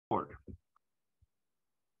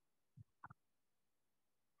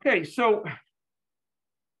Okay, so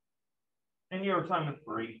in your assignment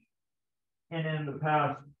 3, and in the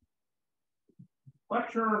past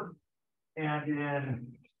lecture, and in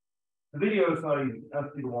the videos I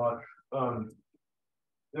asked you to watch,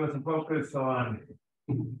 there was a focus on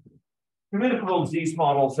communicable disease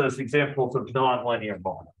models as examples of nonlinear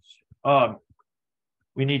models.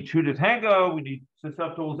 We need 2 to tango, we need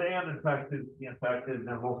susceptibles and infected, the infected, and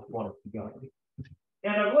then multiple ones together.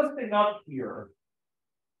 And I'm listing up here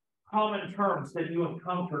common terms that you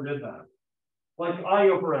encountered in that. Like I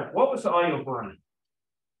over N. What was I over N?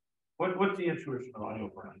 What's the intuition of I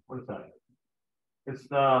over N? What is that? It's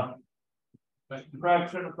the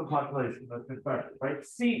fraction of the population that's infected, right?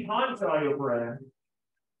 C times I over N.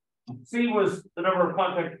 C was the number of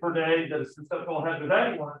contacts per day that a susceptible had with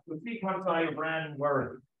anyone. So C times I over N,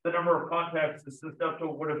 where the number of contacts the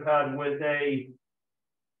susceptible would have had with a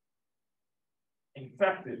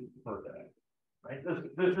infected per day, right?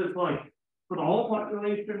 This is like for the whole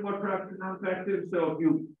population, what fraction are infected. So if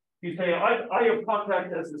you say I have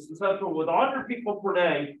contact as a susceptible with 100 people per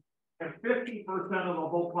day, and 50% of the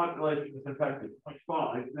whole population is infected,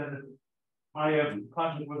 0.5, then I have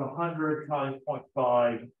contact with 100 times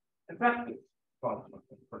 0.5 infected per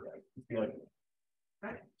day.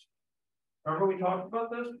 Okay. Remember we talked about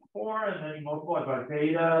this before, and then you multiply by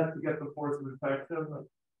beta to get the force of infection, the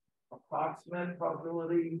approximate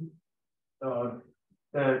probability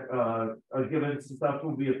that a given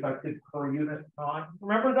susceptible will be affected per unit time.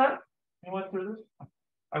 Remember that? You went through this?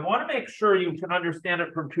 I want to make sure you can understand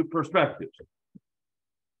it from 2 perspectives.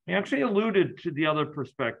 He actually alluded to the other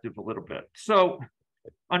perspective a little bit. So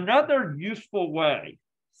another useful way,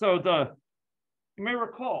 so you may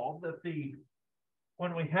recall that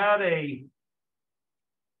when we had a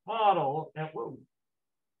model and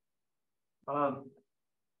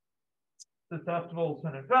susceptibles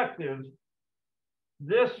and infectives,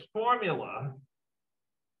 this formula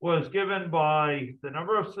was given by the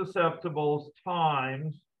number of susceptibles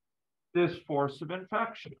times this force of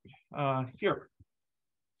infection here.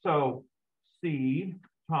 So C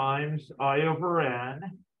times I over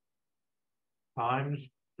N times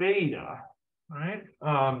beta, right?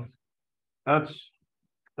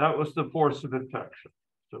 That was the force of infection.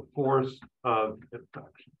 So force of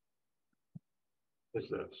infection is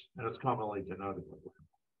this, and it's commonly denoted with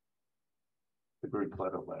the Greek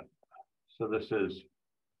letter lambda. So this is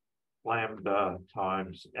lambda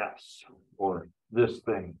times S, or this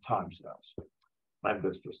thing times S. Lambda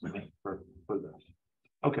is just the name for this.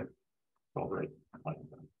 Okay, all right.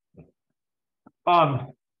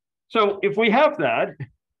 So if we have that,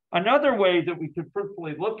 another way that we could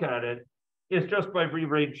fruitfully look at it is just by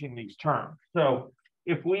rearranging these terms. So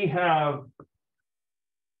if we have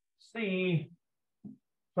C,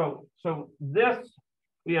 so this,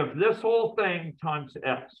 we have this whole thing times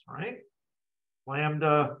S, right?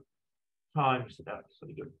 Lambda times S. So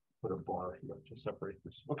you can put a bar here to separate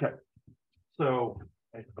this. Okay. So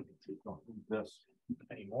I don't need this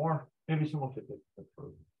anymore. Maybe someone could take it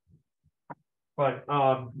further. But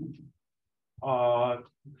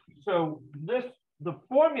so the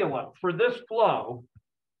formula for this flow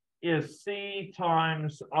is C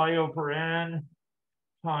times I over N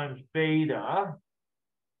times beta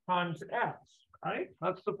times S, right?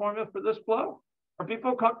 That's the formula for this flow. Are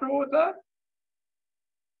people comfortable with that?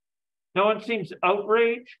 No one seems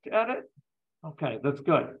outraged at it? Okay, that's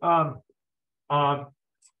good.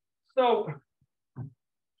 So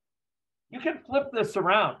you can flip this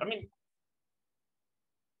around. I mean,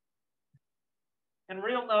 in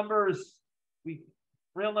real numbers,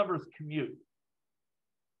 real numbers commute.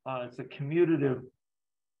 It's a commutative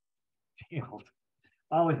field.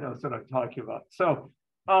 Ollie knows what I'm talking about. So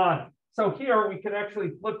here we can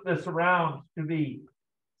actually flip this around to be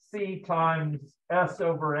C times S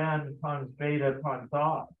over N times beta times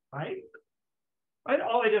I, right?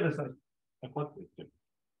 All I did is I flipped these two.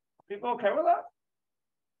 People okay with that?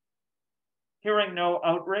 Hearing no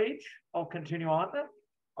outrage, I'll continue on then.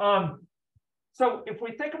 So if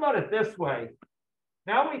we think about it this way,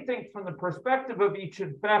 now we think from the perspective of each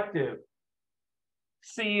infective,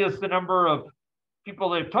 C is the number of people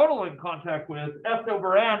they've total in contact with, S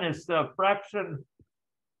over N is the fraction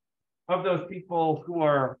of those people who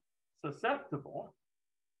are susceptible.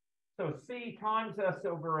 So C times S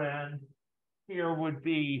over N here would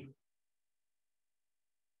be,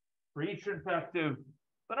 for each infective,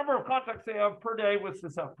 the number of contacts they have per day with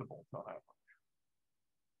susceptibles on average,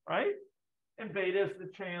 right? And beta is the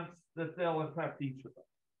chance that they'll infect each of them.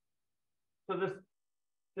 So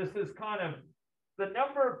this is kind of the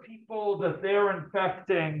number of people that they're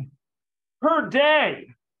infecting per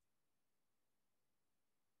day.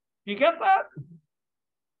 You get that?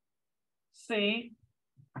 C,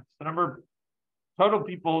 the number of total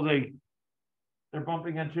people they're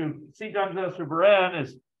bumping into. C times S over N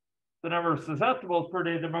is the number of susceptibles per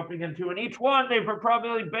day they're bumping into, and each one they've a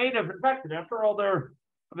probability beta of infected. After all, they're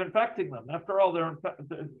of infecting them. After all,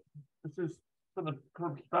 this is from the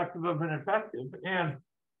perspective of an infective, and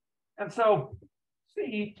so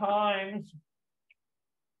C times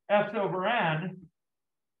S over N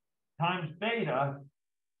times beta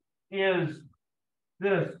is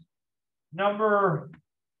this number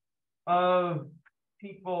of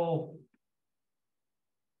people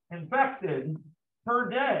infected per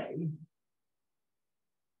day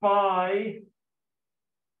by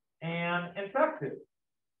an infected.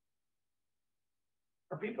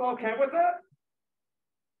 Are people okay with that?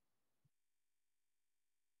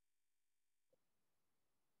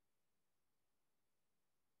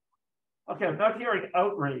 Okay, I'm not hearing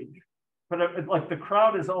outrage, but it's like the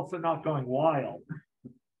crowd is also not going wild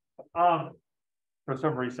for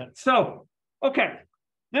some reason. So, okay,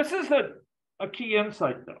 this is a key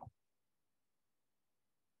insight though.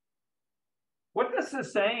 What this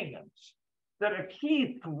is saying is that a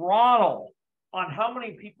key throttle on how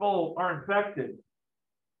many people are infected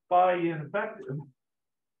by an infective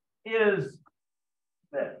is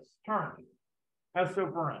this term, S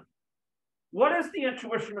over N. What is the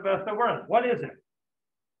intuition of S over N? What is it?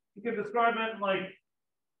 You can describe it in like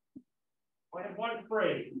one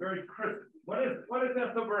phrase, very crisp. What is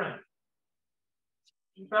S over N?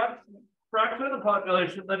 In fact, fraction of the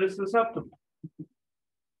population that is susceptible.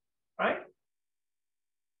 Right?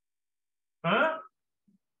 Huh?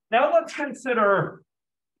 Now let's consider,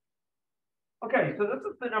 okay, so this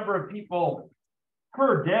is the number of people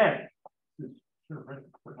per day. Per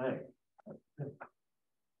day.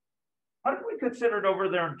 How do we consider it over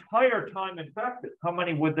their entire time infected? How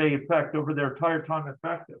many would they infect over their entire time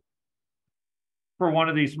infected? For one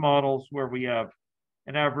of these models where we have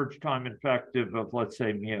an average time infective of, let's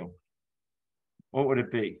say, mu. What would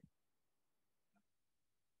it be?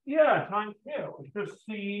 Yeah, times mu. It's just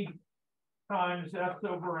C times S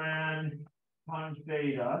over N times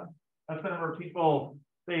beta. That's the number of people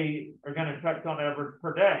they are going to infect on average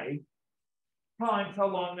per day, times how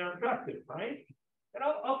long they're infected, right? And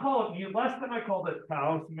I'll call it mu. Last time I called it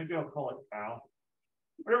tau, so maybe I'll call it tau.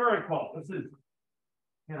 Whatever I call it. This is,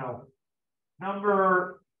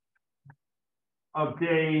 number of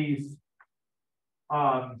days,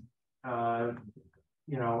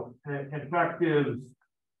 infectives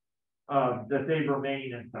that they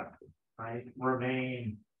remain infected, right?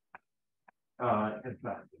 Remain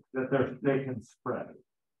infected, that they can spread.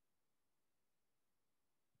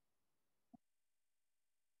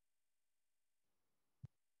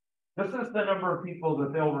 This is the number of people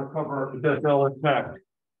that they'll recover, that they'll infect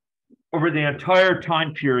over the entire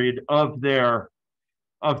time period of their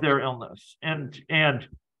illness. And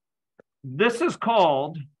this is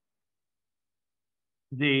called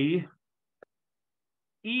the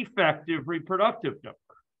effective reproductive number.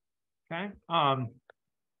 Okay. And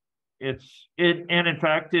in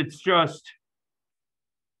fact, it's just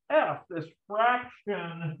F, this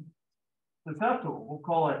fraction susceptible, we'll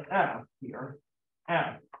call it F here,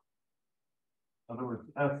 F. In other words,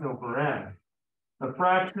 S over N. The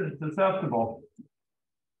fraction susceptible.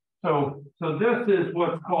 So this is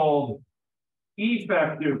what's called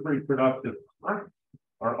effective reproductive number,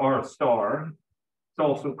 or R star. It's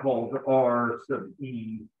also called R sub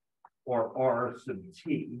E or R sub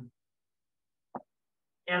T.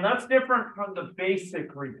 And that's different from the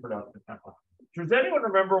basic reproductive number. Does anyone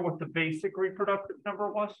remember what the basic reproductive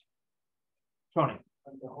number was? Tony.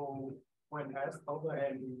 The whole when S over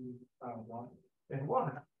N one. And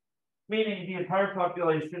one. Meaning the entire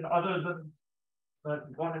population, other than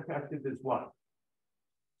that one infected, is what?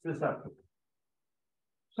 Susceptible.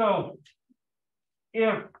 So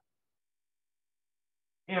if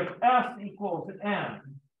S equals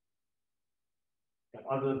N,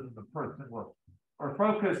 other than the person we're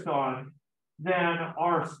focused on, then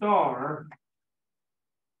R star,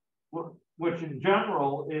 which in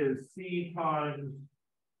general is C times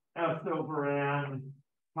S over N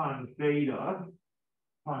times beta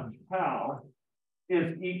times tau,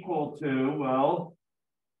 is equal to, well,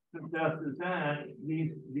 since S is N,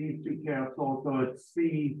 these two cancel, so it's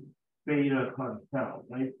C beta times tau,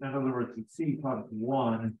 right? In other words, it's C times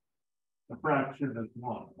 1, the fraction is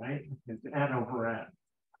 1, right? It's N over N.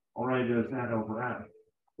 All right, it's N over N,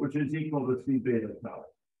 which is equal to C beta tau.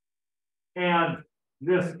 And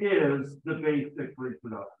this is the basic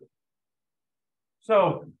reproductive.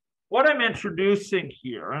 So what I'm introducing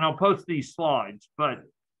here, and I'll post these slides, but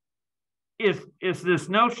is this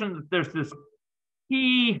notion that there's this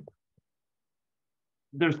key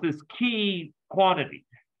there's this key quantity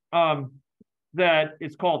that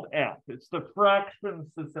is called F. It's the fraction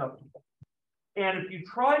susceptible. And if you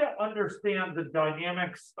try to understand the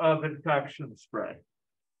dynamics of infection spread,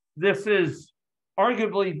 this is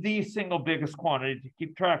arguably the single biggest quantity to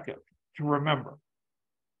keep track of, to remember.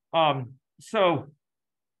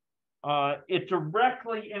 It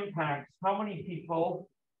directly impacts how many people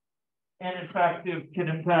an infective can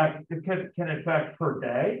infect per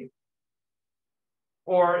day,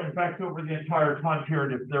 or infect over the entire time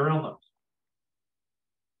period of their illness.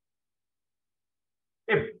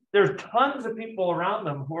 If there's tons of people around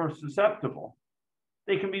them who are susceptible,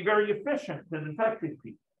 they can be very efficient in infecting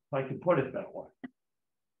people, if I can put it that way.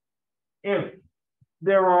 If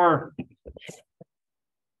there are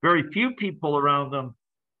very few people around them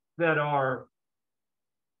that are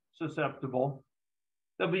susceptible,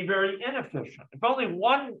 they'll be very inefficient. If only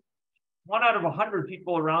one out of 100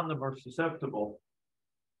 people around them are susceptible,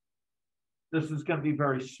 this is going to be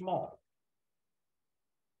very small.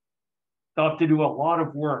 They'll have to do a lot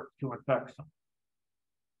of work to infect them.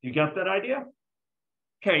 You get that idea?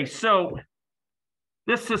 Okay, so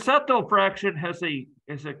this susceptible fraction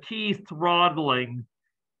is a key throttling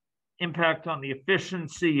impact on the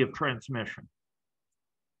efficiency of transmission.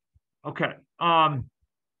 Okay, and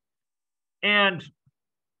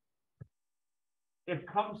it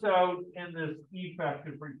comes out in this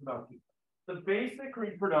effective reproductive. The basic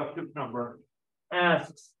reproductive number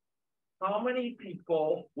asks how many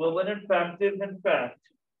people will an infective infect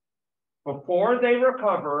before they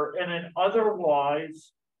recover in an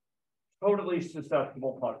otherwise totally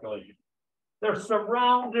susceptible population. They're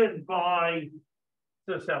surrounded by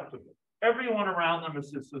susceptible. Everyone around them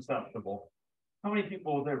is susceptible. How many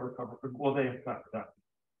people will they recover? Will they infect them?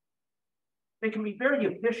 They can be very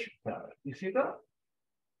efficient at it. You see that?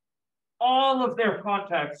 All of their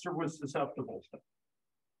contacts are with susceptible stuff.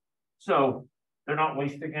 So they're not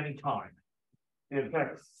wasting any time. They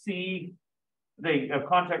infect C, they have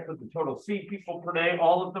contact with the total C people per day.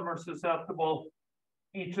 All of them are susceptible.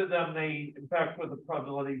 Each of them they infect with a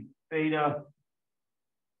probability beta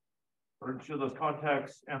for each of those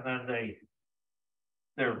contacts, and then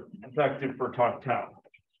they're infected for tau.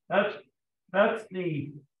 That's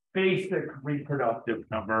the basic reproductive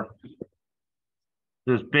number.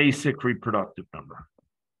 This basic reproductive number.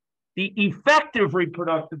 The effective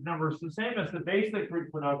reproductive number is the same as the basic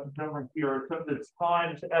reproductive number here, except it's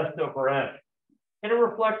times S over N. And it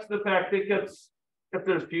reflects the fact that if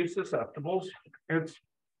there's few susceptibles, it's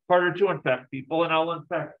harder to infect people, and I'll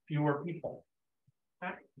infect fewer people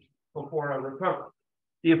before I recover.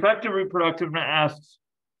 The effective reproductive number asks,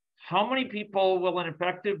 how many people will an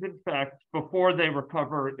infective infect before they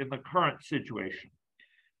recover in the current situation?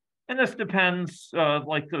 And this depends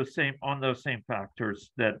on those same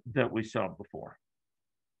factors that we saw before.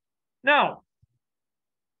 Now,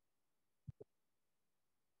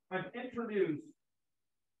 I've introduced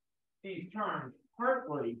these terms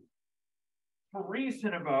partly to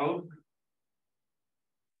reason about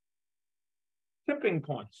tipping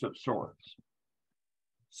points of sorts.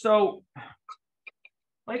 So,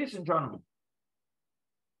 ladies and gentlemen,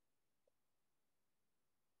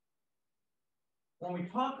 when we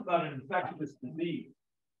talk about an infectious disease,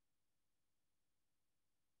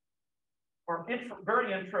 we're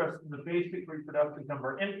very interested in the basic reproductive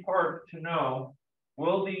number, in part to know,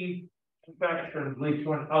 will the infection lead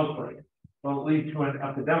to an outbreak? Will it lead to an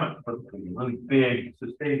epidemic, a really big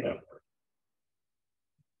sustained outbreak?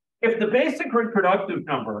 If the basic reproductive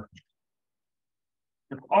number,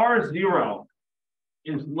 if R0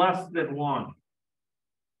 is less than 1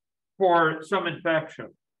 for some infection,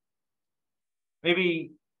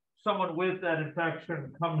 maybe someone with that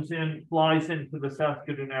infection comes in, flies into the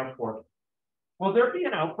Saskatoon airport. Will there be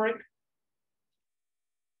an outbreak?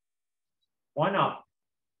 Why not?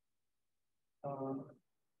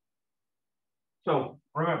 So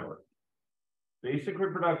remember, basic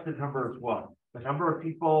reproductive number is what? The number of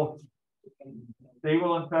people they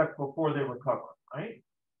will infect before they recover, right?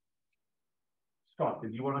 Scott,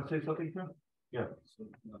 did you want to say something too? Yeah. So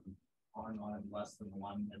R not less than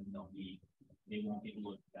 1, then they won't be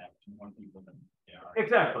able to infect more people than they are.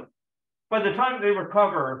 Exactly. By the time they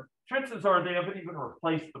recover, chances are they haven't even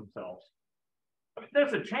replaced themselves. I mean,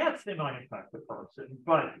 there's a chance they might infect the person,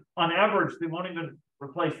 but on average, they won't even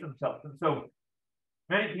replace themselves. And so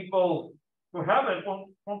many people who have it won't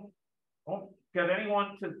get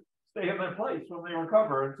anyone to stay in their place when they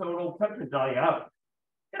recover. And so it'll tend to die out.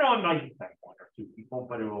 You know, it might infect 1 or 2 people,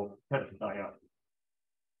 but it will tend to die out.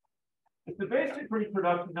 If the basic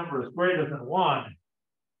reproductive number is greater than 1,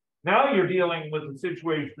 now you're dealing with a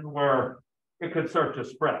situation where it could start to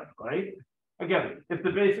spread, right? Again, if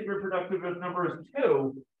the basic reproductive number is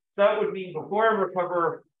 2, that would mean before I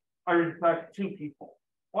recover, I infect 2 people.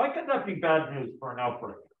 Why could that be bad news for an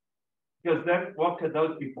outbreak? Because then what could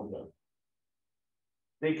those people do?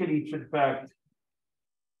 They could each infect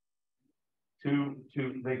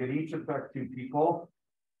they could each infect 2 people,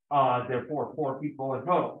 therefore 4 people in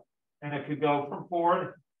total. And it could go from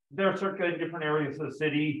 4, they're circulating different areas of the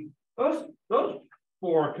city. Those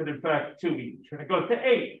 4 could infect 2 each, and it goes to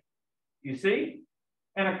 8. You see?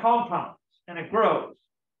 And it compounds and it grows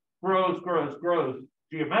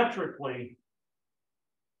geometrically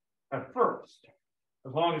at first,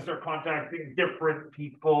 as long as they're contacting different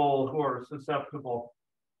people who are susceptible.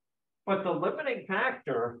 But the limiting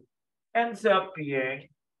factor ends up being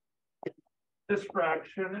this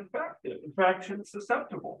fraction infection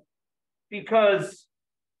susceptible, because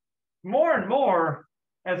more and more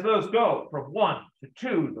as those go from 1 to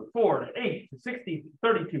 2 to 4 to 8 to 60,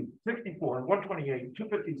 32, 64, 128,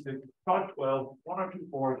 256, 512,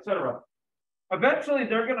 1024, etc. Eventually,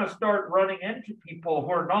 they're going to start running into people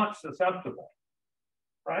who are not susceptible,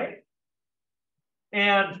 right?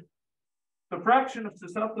 And the fraction of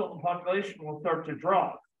susceptible in the population will start to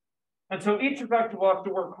drop. And so each infected will have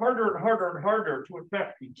to work harder and harder and harder to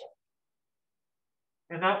infect people.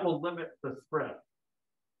 And that will limit the spread.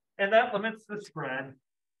 And that limits the spread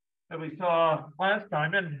that we saw last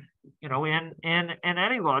time. And, you know, in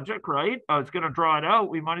any logic, right? I was going to draw it out.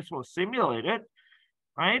 We might as well simulate it,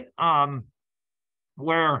 right?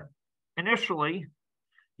 Where initially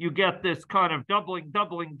you get this kind of doubling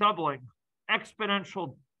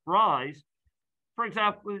exponential rise for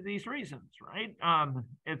exactly these reasons, right?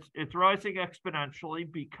 It's rising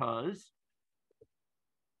exponentially because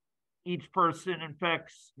each person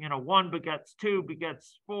infects, 1 begets 2,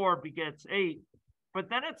 begets 4, begets 8, but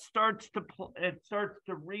then it starts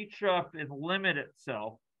to reach up and limit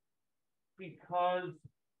itself because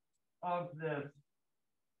of this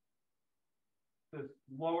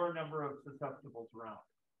lower number of susceptibles around.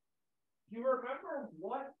 Do you remember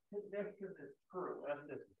what condition is true at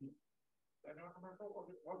this peak? I don't remember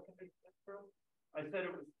what condition is true. I said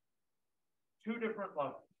it was 2 different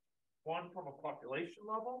levels. One from a population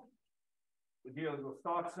level, we deal with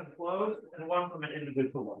stocks and flows, and one from an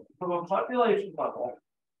individual level. From a population level,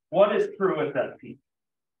 what is true at that peak?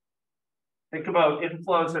 Think about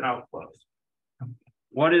inflows and outflows.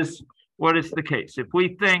 What is the case? If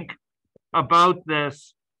we think about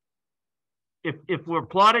this, if we're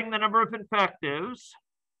plotting the number of infectives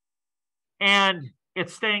and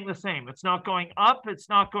it's staying the same, it's not going up, it's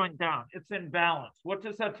not going down, it's in balance. What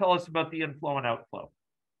does that tell us about the inflow and outflow?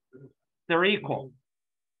 They're equal.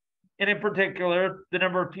 And in particular, the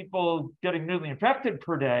number of people getting newly infected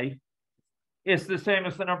per day is the same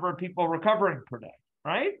as the number of people recovering per day,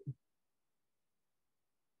 right?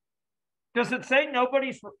 Does it say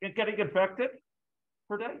nobody's getting infected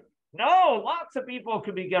per day? No, lots of people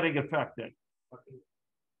could be getting infected.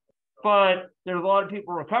 But there's a lot of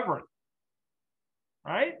people recovering,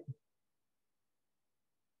 right?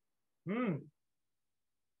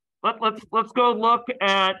 Let's go look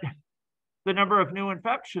at the number of new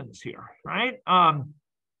infections here, right?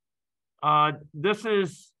 This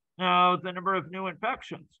is now the number of new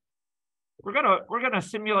infections. We're gonna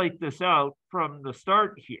simulate this out from the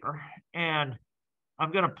start here, and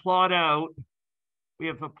I'm gonna plot out. We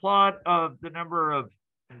have a plot of the number of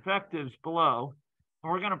infectives below,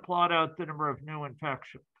 and we're gonna plot out the number of new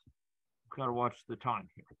infections. Got to watch the time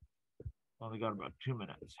here. Only got about 2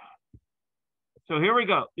 minutes. So here we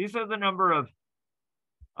go. These are the number of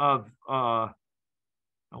why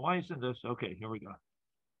isn't this? Okay, here we go.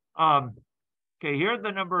 Okay, here are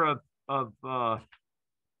the number of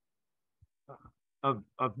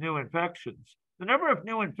new infections. The number of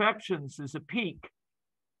new infections is a peak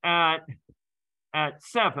at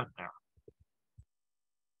 7 there.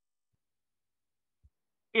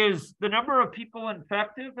 Is the number of people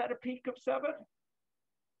infected at a peak of 7?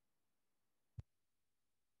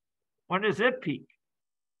 When does it peak?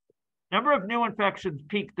 Number of new infections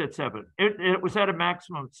peaked at 7. It was at a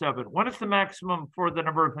maximum of 7. What is the maximum for the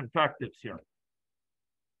number of infectives here?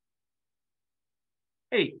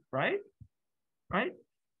 8, right? Right?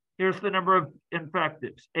 Here's the number of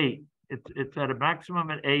infectives, 8. It's at a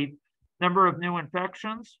maximum at 8. Number of new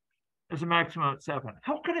infections is a maximum at 7.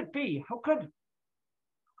 How could it be? How could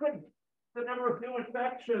the number of new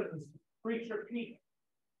infections reach a peak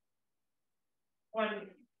when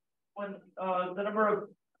the number of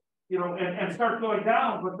and start going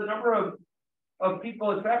down, but the number of people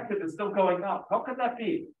infected is still going up? How could that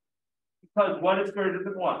be? Because 1 is greater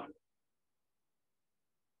than 1.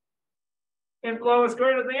 Inflow is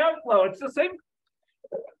greater than the outflow. It's the same.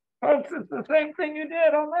 Folks, it's the same thing you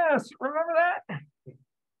did on this. Remember that?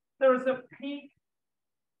 There's a peak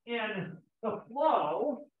in the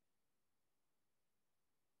flow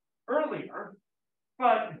earlier,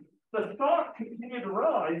 but the stock continued to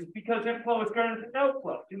rise because inflow is greater than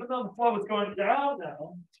outflow. Even though the flow is going down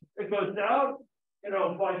now, it goes down,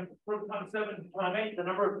 by 4 times 7 times 8, the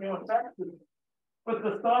number of new infections. But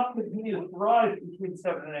the stock continues to rise between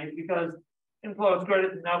 7 and 8 because inflow is greater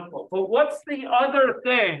than outflow. But what's the other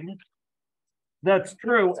thing that's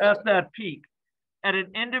true at that peak? At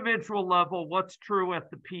an individual level, what's true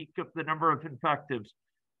at the peak of the number of infectives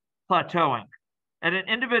plateauing? At an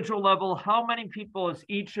individual level, how many people is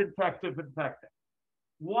each infective infecting?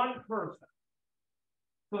 One person.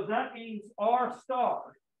 So that means R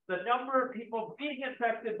star, the number of people being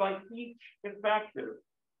infected by each infective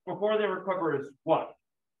before they recover is what?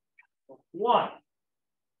 1.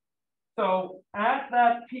 So at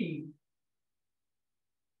that peak,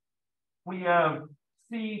 we have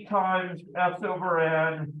C times S over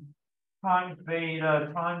N times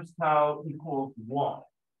beta times tau equals 1.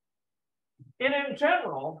 And in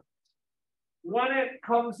general, when it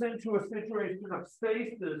comes into a situation of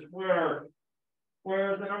stasis where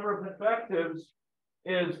the number of infectives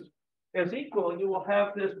is equal, you will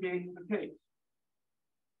have this being the case.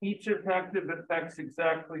 Each infective infects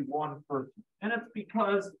exactly 1 person. And it's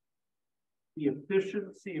because the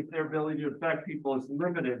efficiency of their ability to infect people is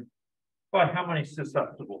limited by how many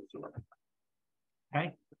susceptibles there are.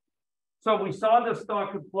 Okay? So we saw the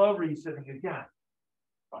stock and flow reasoning again.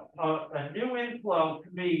 A new inflow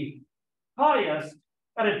can be highest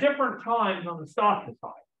at a different time when the stock is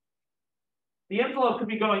high. The inflow could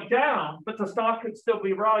be going down, but the stock could still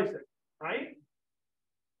be rising, right?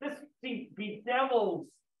 This bedevils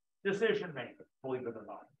decision makers, believe it or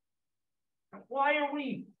not. Why are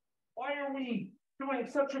we doing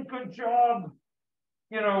such a good job,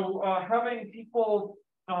 having people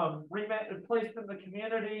placed in the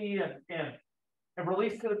community and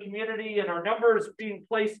released to the community, and our numbers being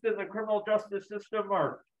placed in the criminal justice system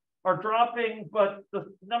are dropping, but the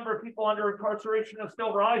number of people under incarceration is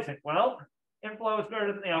still rising? Well, inflow is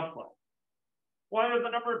greater than the outflow. Why are the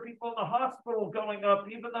number of people in the hospital going up,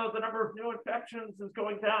 even though the number of new infections is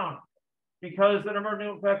going down? Because the number of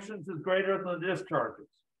new infections is greater than the discharges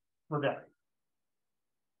per day.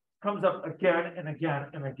 Comes up again and again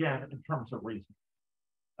and again in terms of reason.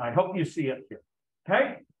 I hope you see it here.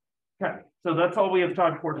 Okay? Okay, so that's all we have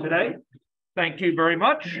time for today. Thank you very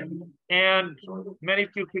much. And many of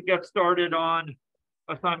you can get started on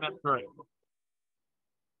assignment 3.